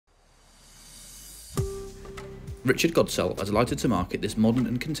Richard Godsell are delighted to market this modern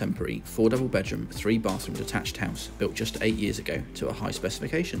and contemporary 4 double bedroom, 3 bathroom detached house built just 8 years ago to a high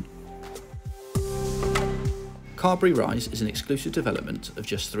specification. Carbery Rise is an exclusive development of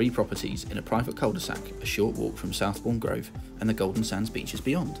just 3 properties in a private cul-de-sac a short walk from Southbourne Grove and the Golden Sands beaches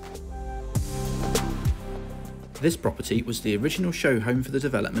beyond. This property was the original show home for the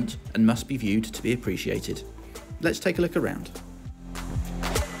development and must be viewed to be appreciated. Let's take a look around.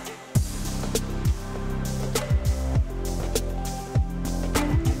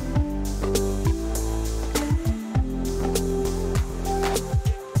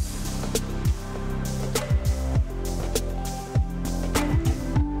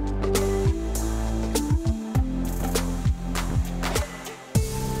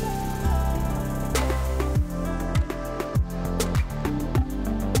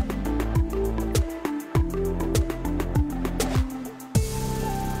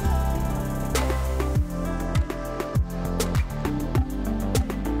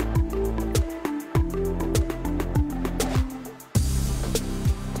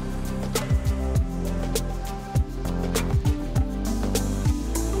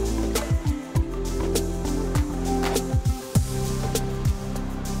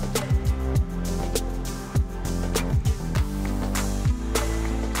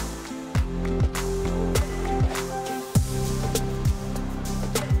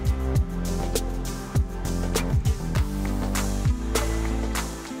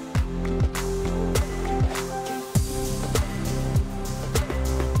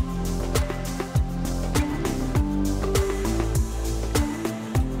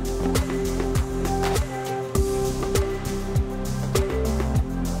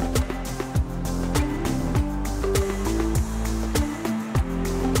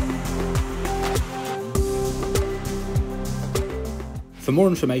 For more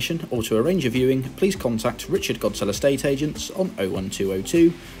information or to arrange a viewing, please contact Richard Godsell Estate Agents on 01202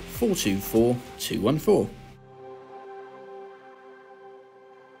 424 214.